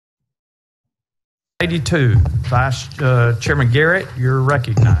82. Vice Chairman Garrett, you're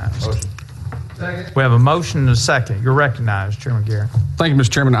recognized. Motion. We have a motion and a second. You're recognized, Chairman Garrett. Thank you, Mr.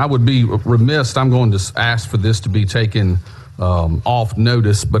 Chairman. I would be remiss. I'm going to ask for this to be taken off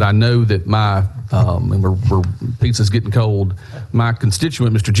notice, but I know that my, and pizza's getting cold, my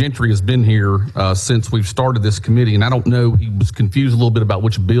constituent, Mr. Gentry, has been here since we've started this committee, and I don't know, he was confused a little bit about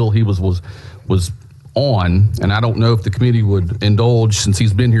which bill he was on, and I don't know if the committee would indulge, since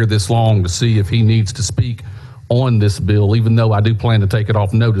he's been here this long, to see if he needs to speak on this bill, even though I do plan to take it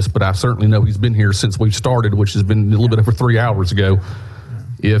off notice, but I certainly know he's been here since we've started, which has been a little bit over 3 hours ago.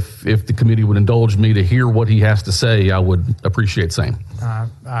 If the committee would indulge me to hear what he has to say, I would appreciate saying. I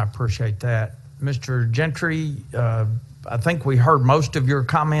appreciate that. Mr. Gentry, I think we heard most of your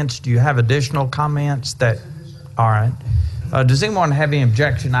comments. Do you have additional comments? All right. Does anyone have any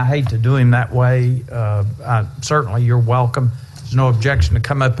objection? I hate to do him that way. Certainly, you're welcome. There's no objection to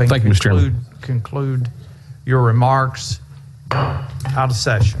come up and Thank you, Mr. Chairman. conclude your remarks. Out of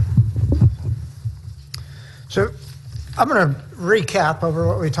session. So I'm going to recap over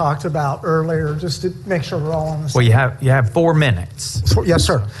what we talked about earlier, just to make sure we're all on the same. Well, you have 4 minutes. Yes,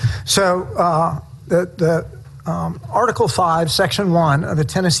 sir. So Article 5, Section 1 of the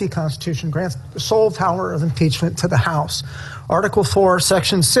Tennessee Constitution grants the sole power of impeachment to the House. Article 4,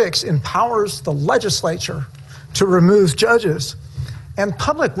 Section 6 empowers the legislature to remove judges. And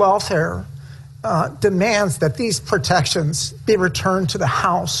public welfare demands that these protections be returned to the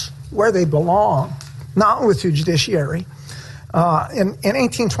House where they belong, not with the judiciary. In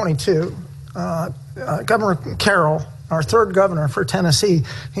 1822, Governor Carroll, our third governor for Tennessee,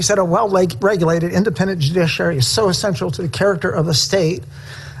 he said a well-regulated independent judiciary is so essential to the character of the state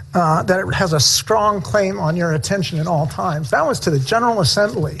that it has a strong claim on your attention at all times. That was to the General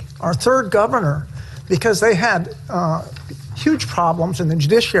Assembly, our third governor, because they had huge problems in the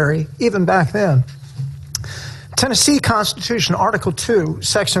judiciary even back then. Tennessee Constitution, Article 2,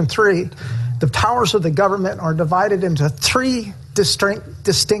 Section 3, the powers of the government are divided into 3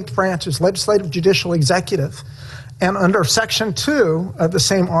 distinct branches: legislative, judicial, executive. And under Section 2 of the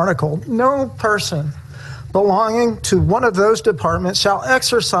same article, no person belonging to one of those departments shall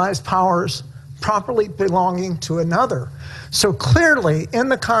exercise powers properly belonging to another. So clearly, in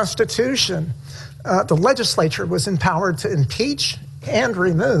the Constitution, the legislature was empowered to impeach and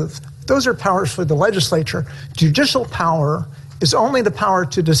remove. Those are powers for the legislature. Judicial power is only the power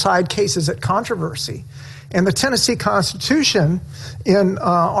to decide cases at controversy. And the Tennessee Constitution, in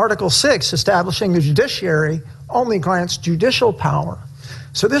Article 6, establishing the judiciary, only grants judicial power.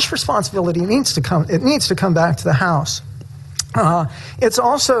 So this responsibility needs to come back to the House. It's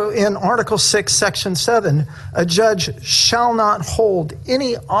also in Article 6, Section 7, a judge shall not hold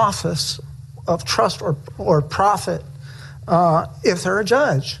any office of trust or profit if they're a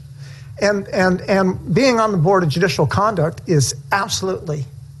judge. And being on the Board of Judicial Conduct is absolutely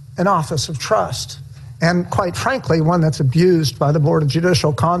an office of trust, and quite frankly, one that's abused by the Board of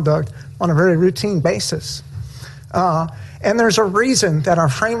Judicial Conduct on a very routine basis. And there's a reason that our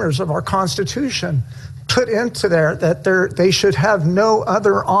framers of our Constitution put into there that they should have no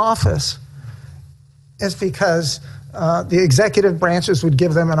other office. It's because the executive branches would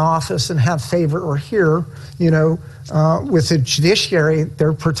give them an office and have favor, or here, with the judiciary,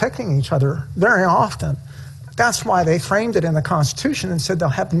 they're protecting each other very often. That's why they framed it in the Constitution and said they'll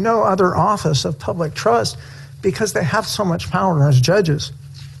have no other office of public trust, because they have so much power as judges.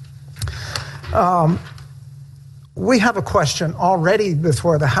 We have a question already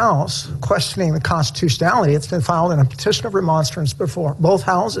before the House questioning the constitutionality. It's been filed in a petition of remonstrance before both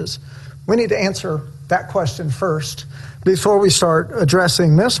houses. We need to answer that question first before we start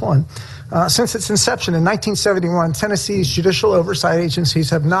addressing this one. Since its inception in 1971, Tennessee's judicial oversight agencies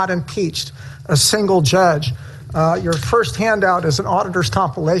have not impeached a single judge. Your first handout is an auditor's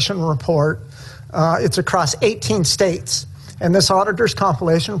compilation report. It's across 18 states. And this auditor's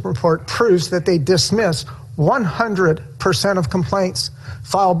compilation report proves that they dismiss 100% of complaints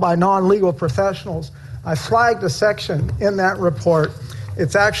filed by non-legal professionals. I flagged a section in that report.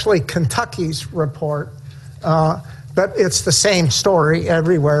 It's actually Kentucky's report, but it's the same story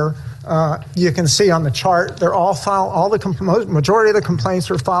everywhere. You can see on the chart, they're all filed, majority of the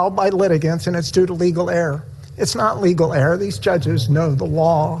complaints are filed by litigants, and it's due to legal error. It's not legal error. These judges know the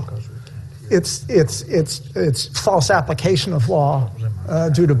law. It's false application of law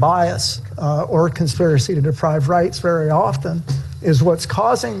due to bias or conspiracy to deprive rights very often is what's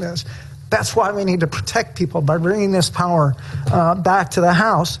causing this. That's why we need to protect people by bringing this power back to the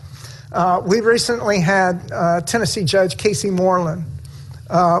House. We recently had Tennessee Judge Casey Moreland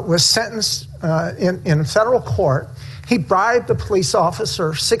was sentenced in federal court. He bribed the police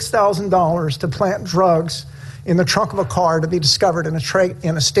officer $6,000 to plant drugs in the trunk of a car to be discovered in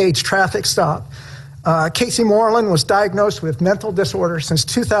a staged traffic stop. Casey Moreland was diagnosed with mental disorder since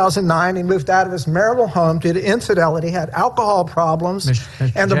 2009. He moved out of his marital home due to infidelity, had alcohol problems,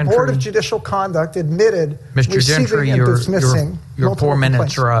 and the Board of Judicial Conduct admitted receiving and dismissing your 4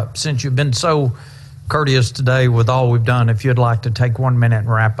 minutes are up. Since you've been so courteous today with all we've done, if you'd like to take 1 minute and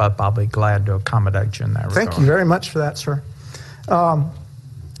wrap up, I'll be glad to accommodate you in that regard. Thank you very much for that, sir.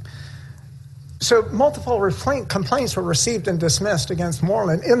 So multiple complaints were received and dismissed against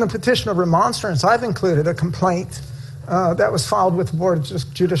Moreland. In the petition of remonstrance, I've included a complaint that was filed with the Board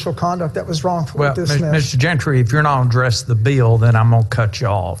of Judicial Conduct that was wrongfully dismissed. Mr. Gentry, if you're not going to address the bill, then I'm going to cut you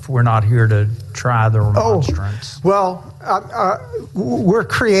off. We're not here to try the remonstrance. We're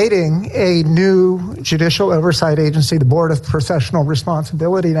creating a new judicial oversight agency, the Board of Professional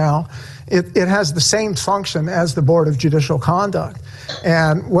Responsibility now. It has the same function as the Board of Judicial Conduct.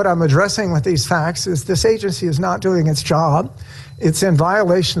 And what I'm addressing with these facts is this agency is not doing its job. It's in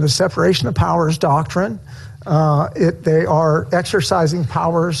violation of the separation of powers doctrine. They are exercising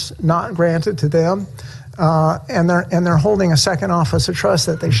powers not granted to them, and they're holding a second office of trust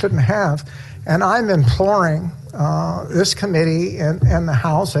that they shouldn't have. And I'm imploring this committee and the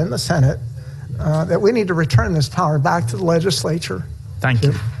House and the Senate that we need to return this power back to the legislature. Thank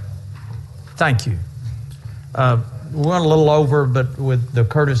you. Thank you. We went a little over, but with the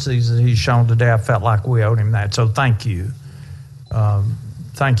courtesies that he's shown today, I felt like we owed him that. So thank you.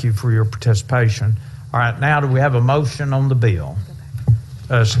 Thank you for your participation. All right, now do we have a motion on the bill?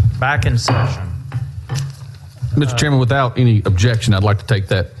 Back in session. Mr. Chairman, without any objection, I'd like to take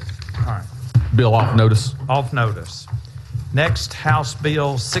that bill off notice. Off notice. Next, House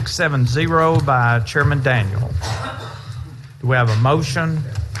Bill 670 by Chairman Daniel. Do we have a motion?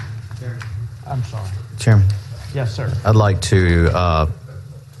 I'm sorry. Chairman. Yes, sir. I'd like to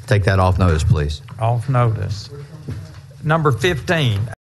take that off notice, please. Off notice. Number 15.